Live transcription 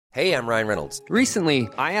Hey, I'm Ryan Reynolds. Recently,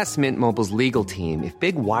 I asked Mint Mobile's legal team if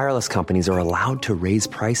big wireless companies are allowed to raise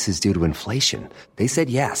prices due to inflation. They said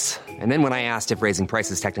yes. And then when I asked if raising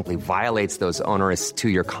prices technically violates those onerous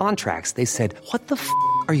two-year contracts, they said, "What the f***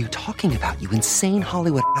 are you talking about, you insane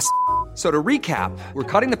Hollywood ass?" So to recap, we're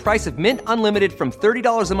cutting the price of Mint Unlimited from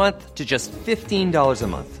 $30 a month to just $15 a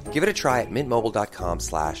month. Give it a try at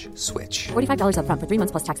mintmobile.com/switch. $45 up front for 3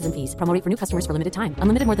 months plus taxes and fees. Promo rate for new customers for limited time.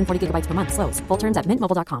 Unlimited more than 40 gigabytes per month. Slows full terms at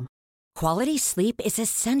mintmobile.com. Quality sleep is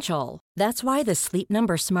essential. That's why the Sleep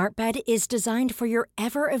Number Smart Bed is designed for your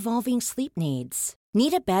ever-evolving sleep needs.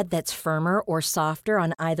 Need a bed that's firmer or softer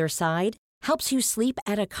on either side? Helps you sleep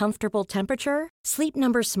at a comfortable temperature? Sleep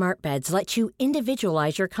Number Smart Beds let you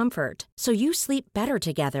individualize your comfort, so you sleep better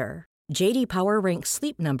together. J.D. Power ranks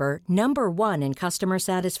Sleep Number #1 in customer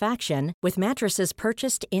satisfaction with mattresses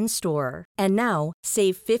purchased in-store. And now,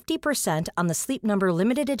 save 50% on the Sleep Number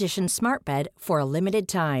Limited Edition Smart Bed for a limited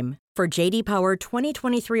time. For J.D. Power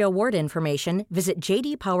 2023 award information, visit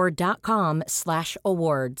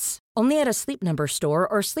jdpower.com/awards. Only at a Sleep Number store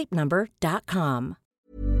or sleepnumber.com.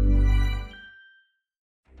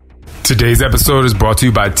 Today's episode is brought to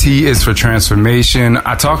you by T is for Transformation.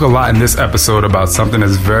 I talk a lot in this episode about something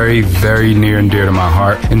that's very, very near and dear to my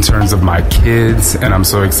heart in terms of my kids, and I'm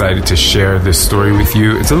so excited to share this story with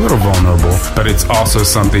you. It's a little vulnerable, but it's also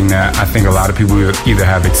something that I think a lot of people either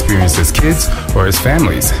have experienced as kids or as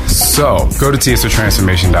families. So go to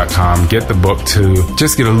tsfortransformation.com, get the book to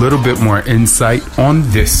just get a little bit more insight on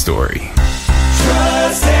this story.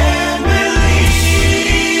 Trust and believe.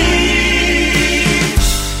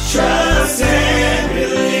 Trust and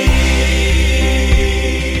believe.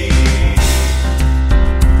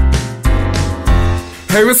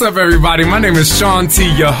 Hey, what's up, everybody? My name is Sean T,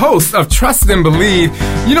 your host of Trust and Believe.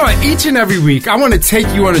 You know, each and every week, I want to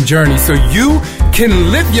take you on a journey so you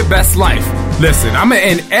can live your best life. Listen, I'm going to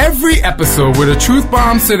end every episode with a truth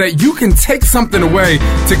bomb so that you can take something away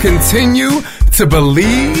to continue to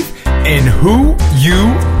believe in who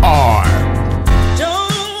you are.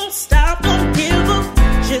 Don't stop, don't give up,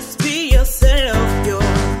 just be yourself. Your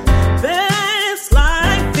best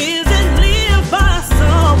life isn't lived by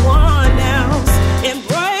someone else.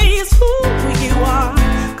 Embrace who you are,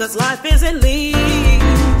 'cause life isn't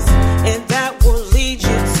leaves, and that will lead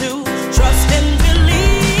you to trust and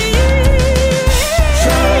believe.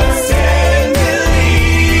 Trust and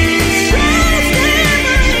believe.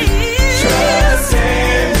 Trust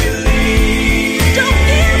and believe. Don't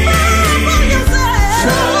give up on yourself.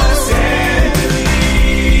 Trust and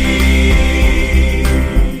believe.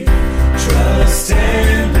 Trust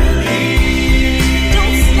and believe.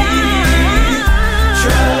 Don't stop.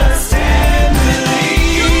 Trust and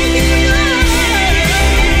believe.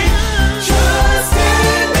 Trust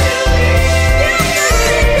and believe. You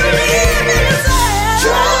gotta believe in yourself.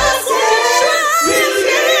 Trust and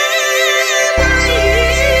believe.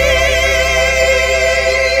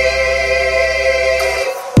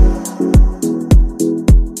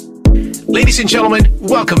 Ladies and gentlemen,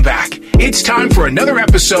 welcome back. It's time for another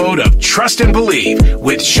episode of Trust and Believe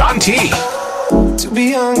with Sean T. To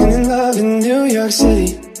be young and in love in New York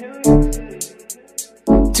City.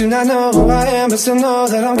 Do not know who I am, but still know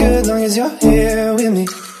that I'm good long as you're here with me.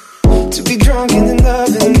 To be drunk and in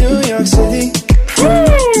love in New York City.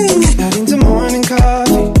 Not into morning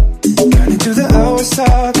coffee, burning through the hours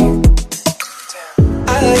talking.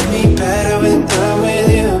 I like me better when I'm with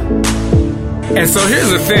you. And so here's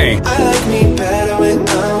the thing. I like me better when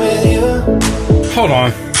I'm with you. Hold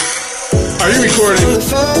on. Are you For recording? the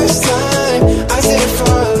first time, I say it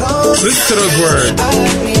for a long Listen to those words. I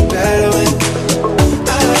like me better when I'm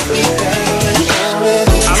with you.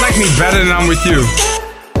 I like me better than I'm with you.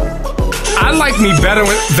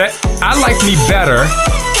 I like me better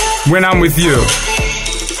when I'm with you.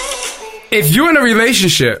 If you're in a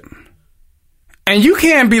relationship and you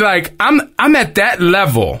can't be like, I'm at that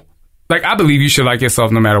level. Like, I believe you should like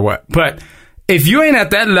yourself no matter what. But if you ain't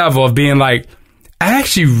at that level of being like, I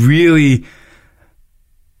actually really,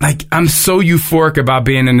 like, I'm so euphoric about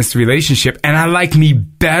being in this relationship and I like me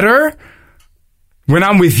better when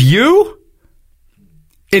I'm with you.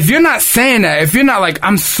 If you're not saying that, if you're not like,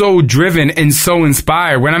 I'm so driven and so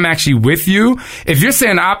inspired when I'm actually with you, if you're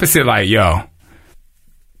saying the opposite, like, yo,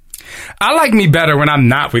 I like me better when I'm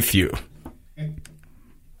not with you.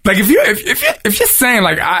 Like, if you're saying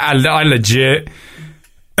like, I legit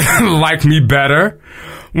like me better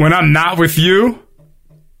when I'm not with you.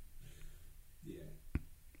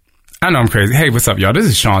 I know I'm crazy. Hey, what's up, y'all? This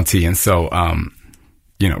is Sean T. And so,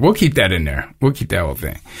 we'll keep that in there. We'll keep that whole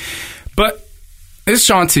thing. But it's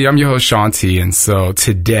Sean T. I'm your host, Sean T. And so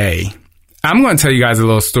today, I'm going to tell you guys a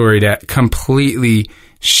little story that completely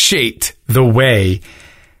shaped the way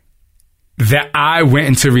that I went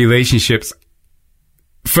into relationships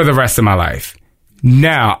for the rest of my life.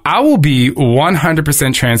 Now, I will be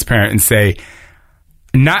 100% transparent and say,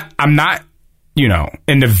 I'm not,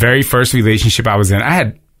 in the very first relationship I was in,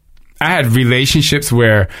 I had relationships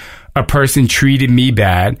where a person treated me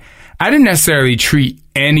bad. I didn't necessarily treat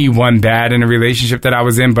anyone bad in a relationship that I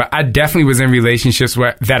was in, but I definitely was in relationships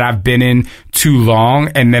that I've been in too long,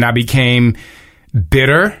 and then I became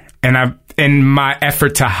bitter, and in my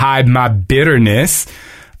effort to hide my bitterness,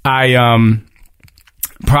 I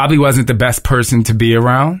probably wasn't the best person to be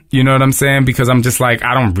around. You know what I'm saying? Because I'm just like,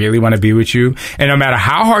 I don't really want to be with you. And no matter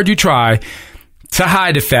how hard you try to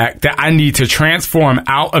hide the fact that I need to transform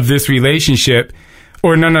out of this relationship,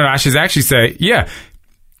 or no, I should actually say, yeah,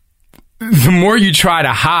 the more you try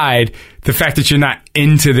to hide the fact that you're not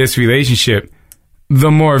into this relationship,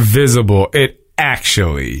 the more visible it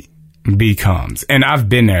actually becomes. And I've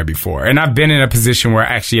been there before. And I've been in a position where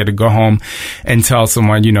I actually had to go home and tell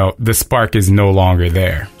someone, the spark is no longer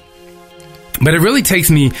there. But it really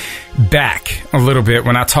takes me back a little bit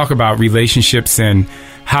when I talk about relationships and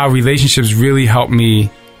how relationships really help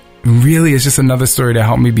me. Really, it's just another story to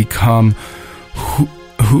help me become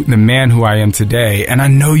the man who I am today. And I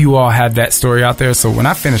know you all have that story out there. So when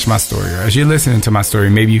I finish my story, or as you're listening to my story,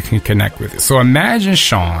 maybe you can connect with it. So imagine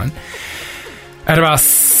Sean at about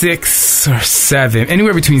 6 or 7,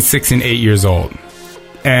 anywhere between 6 and 8 years old.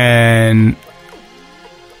 And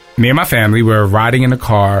me and my family were riding in a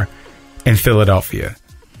car in Philadelphia.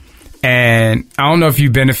 And I don't know if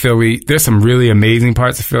you've been to Philly. There's some really amazing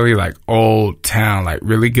parts of Philly, like Old Town, like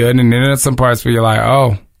really good. And then there's some parts where you're like,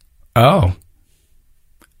 oh.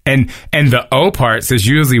 And the O parts is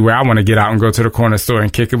usually where I want to get out and go to the corner store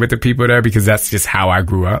and kick it with the people there, because that's just how I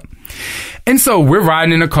grew up. And so we're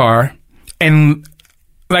riding in a car, and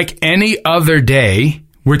like any other day,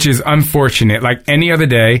 which is unfortunate, like any other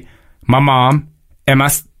day, my mom and my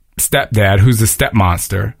stepdad, who's the step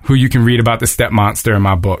monster, who you can read about the step monster in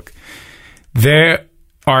my book, they're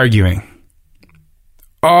arguing.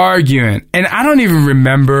 And I don't even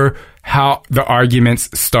remember how the arguments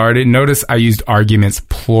started. Notice I used arguments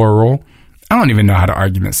plural. I don't even know how the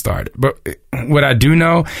argument started. But what I do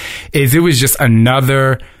know is it was just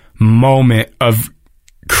another moment of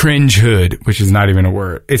cringehood, which is not even a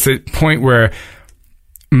word. It's a point where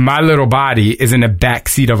my little body is in the back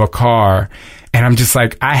seat of a car, and I'm just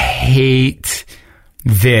like, I hate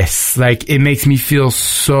this. Like, it makes me feel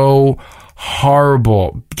so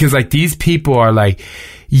horrible, because like these people are like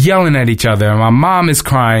yelling at each other, and my mom is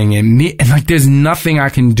crying, and like there's nothing I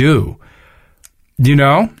can do,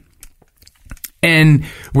 and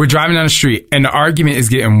we're driving down the street, and the argument is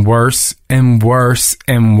getting worse and worse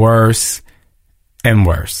and worse and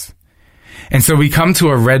worse. And so we come to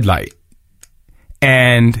a red light,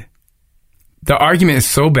 and the argument is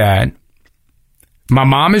so bad. My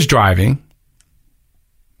mom is driving.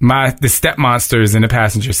 The step monster is in the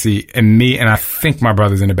passenger seat, and me, and I think my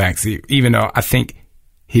brother's in the back seat, even though I think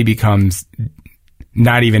he becomes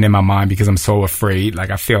not even in my mind because I'm so afraid, like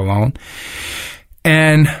I feel alone.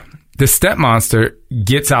 And the step monster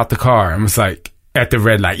gets out the car and was like, at the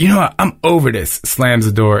red light, what, I'm over this, slams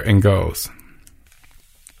the door and goes.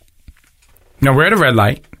 Now we're at a red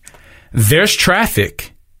light. There's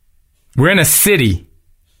traffic. We're in a city.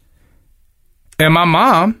 And my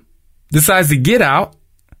mom decides to get out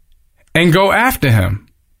and go after him.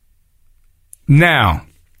 Now,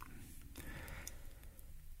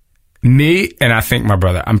 me and I think my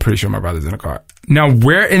brother, I'm pretty sure my brother's in the car. Now,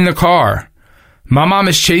 we're in the car. My mom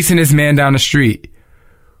is chasing this man down the street.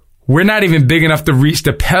 We're not even big enough to reach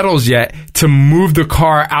the pedals yet to move the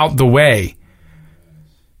car out the way.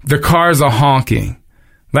 The cars are honking.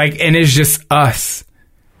 And it's just us.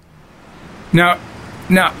 Now,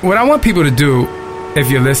 what I want people to do, if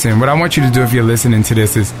you're listening, what I want you to do if you're listening to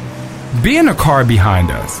this is be in a car behind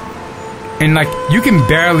us. And you can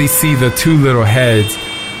barely see the two little heads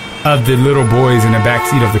of the little boys in the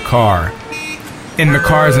backseat of the car. And the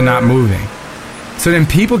cars are not moving. So then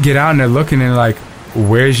people get out and they're looking and they're like,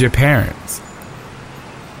 where's your parents?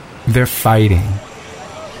 They're fighting.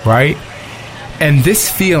 Right? And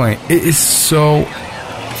this feeling, it is so,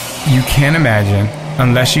 you can't imagine,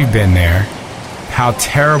 unless you've been there, how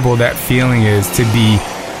terrible that feeling is to be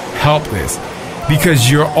helpless.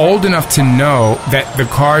 Because you're old enough to know that the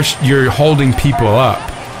car, you're holding people up.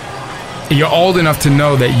 You're old enough to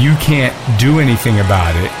know that you can't do anything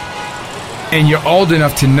about it. And you're old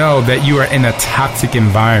enough to know that you are in a toxic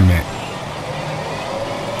environment.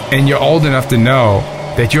 And you're old enough to know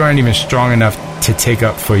that you aren't even strong enough to take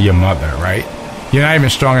up for your mother, right? You're not even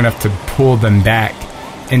strong enough to pull them back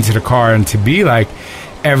into the car and to be like,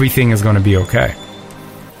 everything is going to be okay.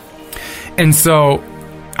 And so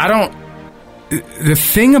the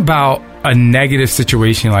thing about a negative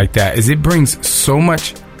situation like that is it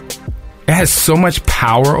has so much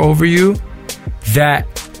power over you that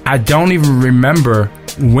I don't even remember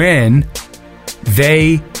when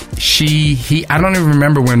I don't even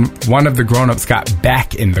remember when one of the grown-ups got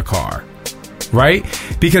back in the car, right?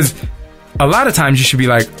 Because a lot of times you should be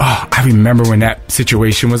like, oh, I remember when that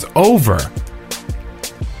situation was over.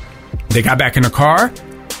 They got back in the car.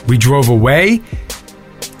 We drove away.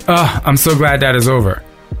 I'm so glad that is over.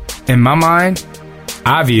 In my mind,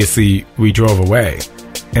 obviously, we drove away.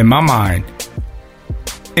 In my mind,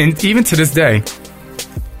 and even to this day,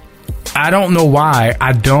 I don't know why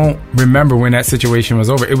I don't remember when that situation was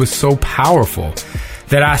over. It was so powerful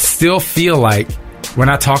that I still feel like when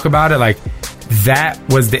I talk about it, like that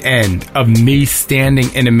was the end of me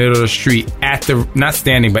standing in the middle of the street not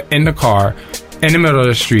standing, but in the car, in the middle of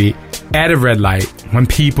the street at a red light when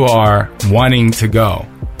people are wanting to go.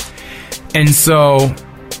 And so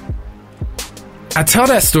I tell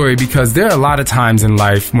that story because there are a lot of times in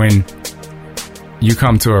life when you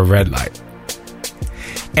come to a red light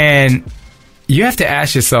and you have to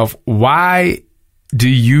ask yourself, why do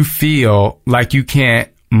you feel like you can't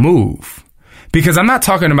move? Because I'm not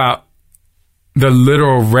talking about the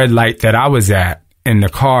literal red light that I was at in the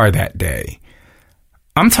car that day.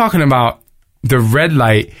 I'm talking about the red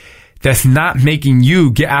light that's not making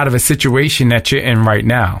you get out of a situation that you're in right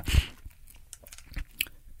now.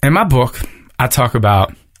 In my book, I talk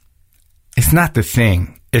about it's not the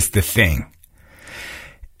thing, it's the thing.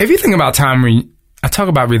 If you think about time when I talk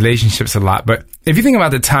about relationships a lot, but if you think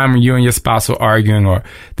about the time when you and your spouse were arguing, or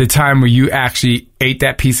the time where you actually ate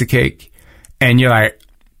that piece of cake and you're like,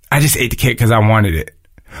 I just ate the cake because I wanted it.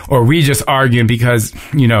 Or we just arguing because,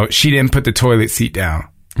 she didn't put the toilet seat down.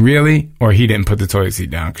 Really? Or he didn't put the toilet seat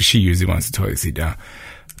down because she usually wants the toilet seat down.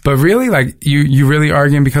 But really, like, you really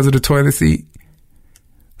arguing because of the toilet seat?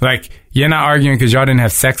 Like, you're not arguing because y'all didn't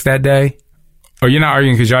have sex that day? Or you're not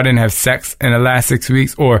arguing because y'all didn't have sex in the last 6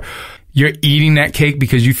 weeks? Or you're eating that cake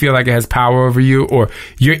because you feel like it has power over you? Or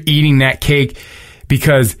you're eating that cake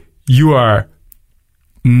because you are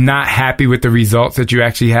not happy with the results that you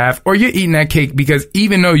actually have? Or you're eating that cake because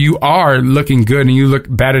even though you are looking good and you look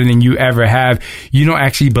better than you ever have, you don't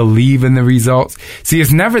actually believe in the results? See,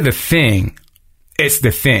 it's never the thing. It's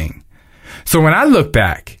the thing. So when I look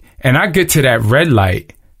back and I get to that red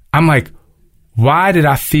light, I'm like, why did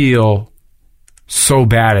I feel so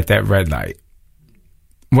bad at that red light?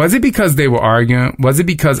 Was it because they were arguing? Was it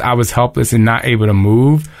because I was helpless and not able to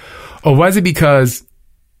move? Or was it because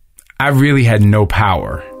I really had no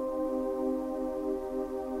power?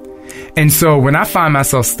 And so when I find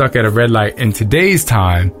myself stuck at a red light in today's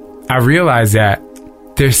time, I realize that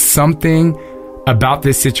there's something about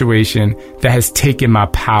this situation that has taken my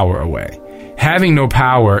power away. Having no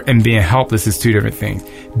power and being helpless is two different things.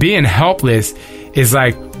 Being helpless is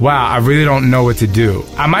like, wow, I really don't know what to do.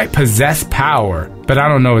 I might possess power, but I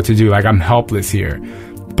don't know what to do. Like, I'm helpless here.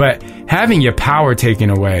 But having your power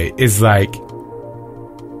taken away is like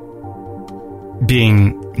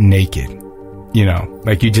being naked,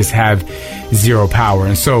 like you just have zero power.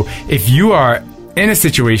 And so if you are in a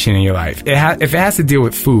situation in your life, if it has to deal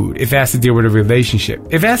with food, if it has to deal with a relationship,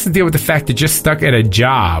 if it has to deal with the fact that you're stuck at a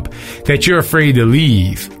job that you're afraid to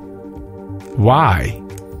leave, why?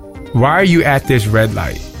 Why are you at this red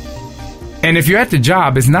light? And if you're at the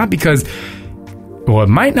job, it's not because, it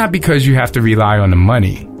might not because you have to rely on the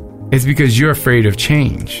money. It's because you're afraid of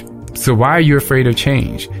change. So why are you afraid of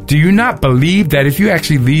change? Do you not believe that if you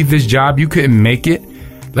actually leave this job, you couldn't make it?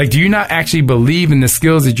 Like, do you not actually believe in the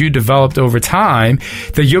skills that you developed over time,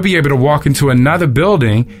 that you'll be able to walk into another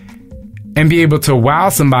building and be able to wow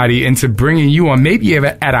somebody into bringing you on, maybe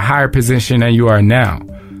at a higher position than you are now?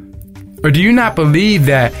 Or do you not believe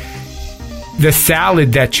that the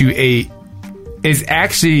salad that you ate is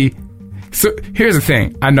actually... So here's the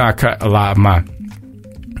thing. I know I cut a lot of my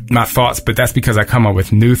thoughts, but that's because I come up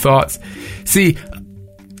with new thoughts. See,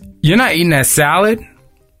 you're not eating that salad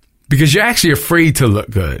because you're actually afraid to look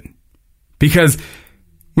good. Because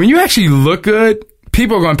when you actually look good,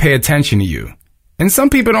 people are going to pay attention to you. And some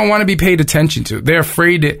people don't want to be paid attention to. They're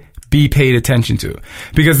afraid to be paid attention to.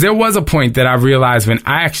 Because there was a point that I realized when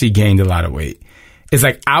I actually gained a lot of weight. It's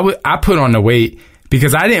like I put on the weight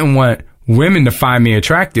because I didn't want women to find me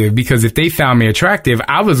attractive, because if they found me attractive,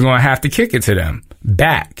 I was going to have to kick it to them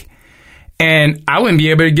back. And I wouldn't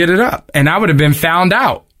be able to get it up. And I would have been found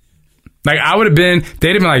out. Like, they'd have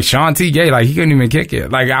been like, Sean T. Gay, like, he couldn't even kick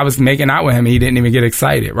it. Like, I was making out with him and he didn't even get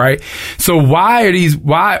excited, right? So why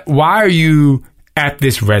are you at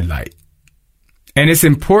this red light? And it's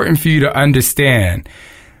important for you to understand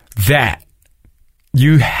that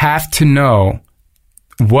you have to know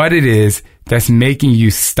what it is that's making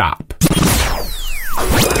you stop.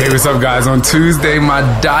 Hey, what's up, guys? On Tuesday, my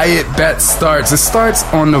diet bet starts. It starts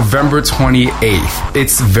on November 28th.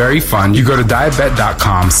 It's very fun. You go to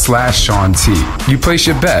dietbet.com/Sean T. You place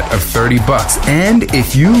your bet of $30. And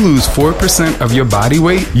if you lose 4% of your body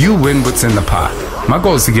weight, you win what's in the pot. My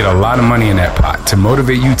goal is to get a lot of money in that pot to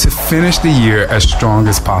motivate you to finish the year as strong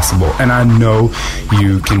as possible. And I know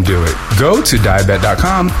you can do it. Go to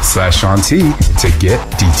dietbet.com/Sean T to get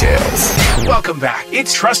details. Welcome back.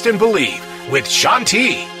 It's Trust and Believe with Sean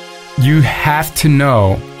T. You have to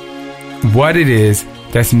know what it is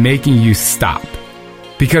that's making you stop.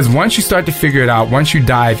 Because once you start to figure it out, once you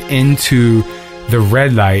dive into the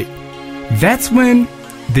red light, that's when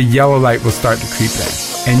the yellow light will start to creep in.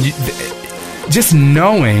 And just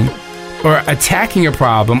knowing or attacking a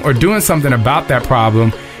problem or doing something about that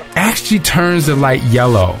problem actually turns the light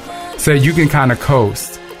yellow so that you can kind of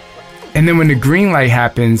coast. And then when the green light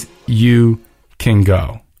happens, you can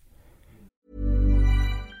go.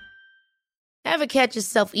 Ever catch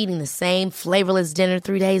yourself eating the same flavorless dinner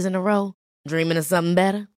 3 days in a row? Dreaming of something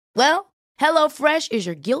better? Well, HelloFresh is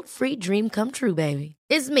your guilt-free dream come true, baby.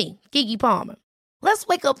 It's me, Keke Palmer. Let's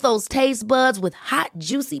wake up those taste buds with hot,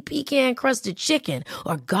 juicy pecan-crusted chicken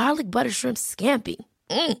or garlic butter shrimp scampi.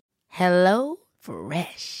 Hello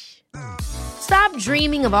Fresh. Stop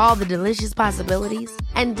dreaming of all the delicious possibilities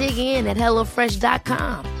and dig in at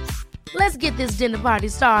HelloFresh.com. Let's get this dinner party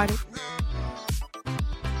started.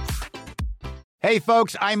 Hey,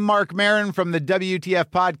 folks, I'm Mark Maron from the WTF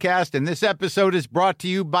Podcast, and this episode is brought to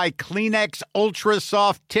you by Kleenex Ultra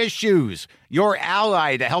Soft Tissues, your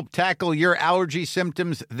ally to help tackle your allergy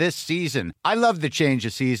symptoms this season. I love the change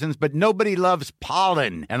of seasons, but nobody loves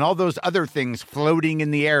pollen and all those other things floating in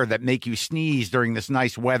the air that make you sneeze during this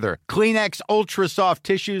nice weather. Kleenex Ultra Soft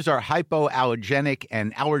Tissues are hypoallergenic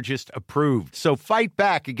and allergist approved, so fight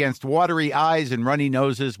back against watery eyes and runny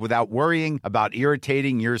noses without worrying about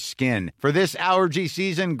irritating your skin. For this allergy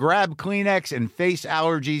season, grab Kleenex and face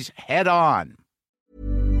allergies head on.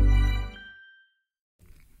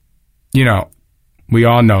 You know, we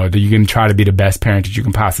all know that you can try to be the best parent that you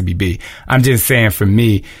can possibly be. I'm just saying, for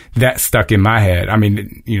me, that stuck in my head. I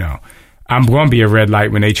mean, you know, I'm going to be a red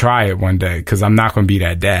light when they try it one day because I'm not going to be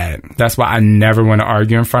that dad. That's why I never want to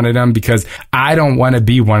argue in front of them, because I don't want to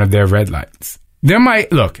be one of their red lights. There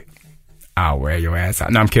might, look, I'll wear your ass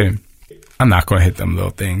out. No, I'm kidding. I'm not going to hit them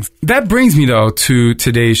little things. That brings me, though, to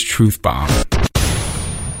today's truth bomb.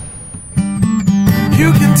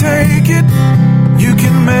 You can take it, you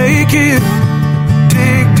can make it.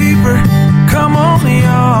 Dig deeper, come on,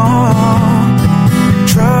 y'all.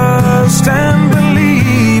 Trust and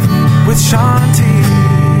believe with Sean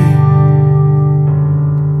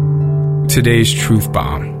T. Today's truth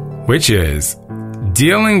bomb, which is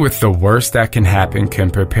dealing with the worst that can happen can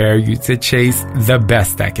prepare you to chase the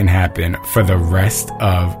best that can happen for the rest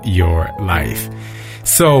of your life.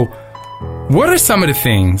 So, what are some of the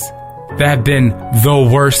things that have been the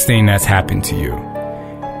worst thing that's happened to you?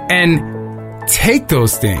 And take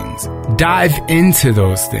those things, dive into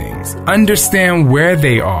those things, understand where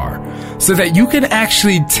they are, so that you can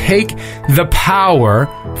actually take the power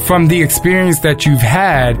from the experience that you've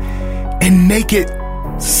had and make it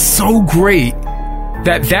so great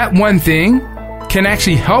that that one thing can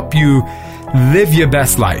actually help you live your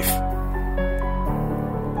best life.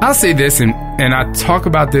 I'll say this, and I talk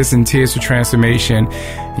about this in Tears for Transformation.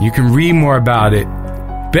 You can read more about it,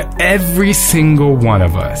 but every single one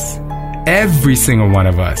of us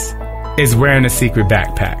is wearing a secret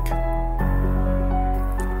backpack.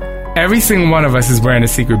 Every single one of us is wearing a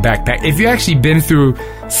secret backpack. If you actually been through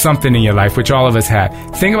something in your life, which all of us have,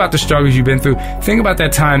 think about the struggles you've been through. Think about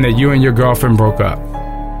that time that you and your girlfriend broke up.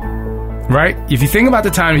 Right? If you think about the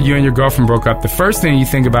time that you and your girlfriend broke up, the first thing you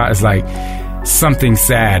think about is like something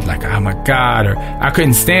sad, like, oh my God, or I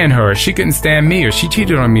couldn't stand her, or she couldn't stand me, or she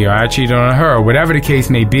cheated on me, or I cheated on her, or whatever the case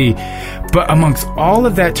may be. But amongst all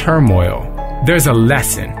of that turmoil, there's a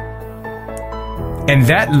lesson. And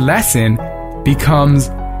that lesson becomes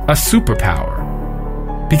a superpower.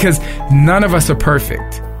 Because none of us are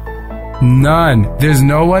perfect. None. There's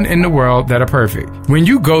no one in the world that are perfect. When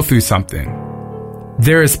you go through something,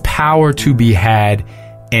 there is power to be had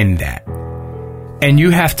in that. And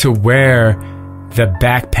you have to wear the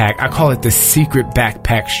backpack. I call it the secret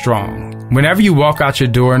backpack strong. Whenever you walk out your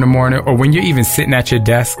door in the morning, or when you're even sitting at your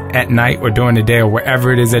desk at night or during the day, or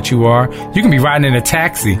wherever it is that you are, you can be riding in a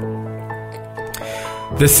taxi.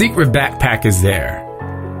 The secret backpack is there.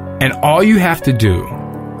 And all you have to do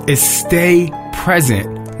is stay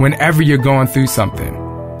present whenever you're going through something.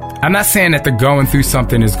 I'm not saying that the going through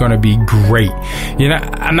something is going to be great. You know,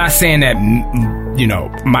 I'm not saying that, you know,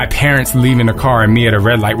 my parents leaving the car and me at a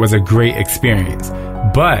red light was a great experience,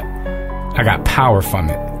 but I got power from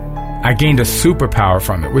it. I gained a superpower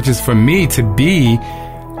from it, which is for me to be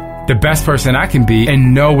the best person I can be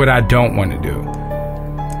and know what I don't want to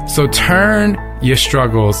do. So turn your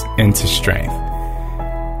struggles into strength.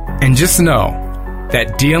 And just know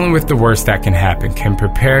that dealing with the worst that can happen can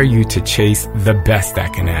prepare you to chase the best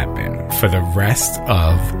that can happen for the rest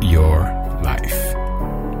of your life.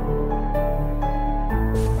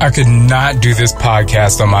 I could not do this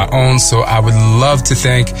podcast on my own, so I would love to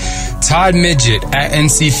thank Todd Midget at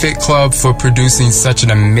NC Fit Club for producing such an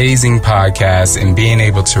amazing podcast and being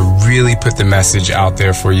able to really put the message out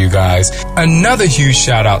there for you guys. Another huge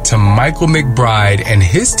shout out to Michael McBride and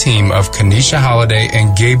his team of Kanisha Holiday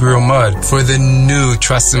and Gabriel Mudd for the new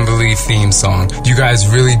Trust and Believe theme song. You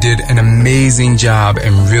guys really did an amazing job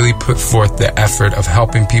and really put forth the effort of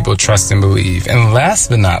helping people trust and believe. And last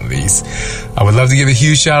but not least, I would love to give a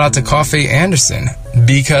huge shout out to Coffee Anderson,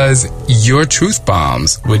 because your truth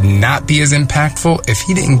bombs would not be as impactful if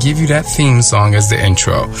he didn't give you that theme song as the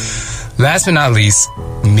intro. Last but not least,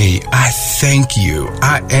 me. I thank you.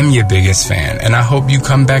 I am your biggest fan, and I hope you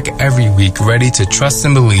come back every week ready to trust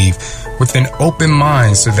and believe with an open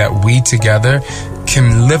mind so that we together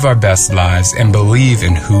can live our best lives and believe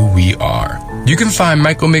in who we are. You can find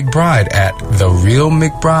Michael McBride at The Real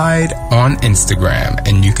McBride on Instagram,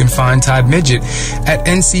 and you can find Todd Midget at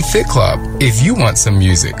NC Fit Club if you want some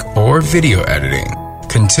music or video editing.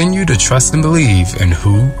 Continue to trust and believe in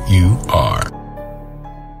who you are.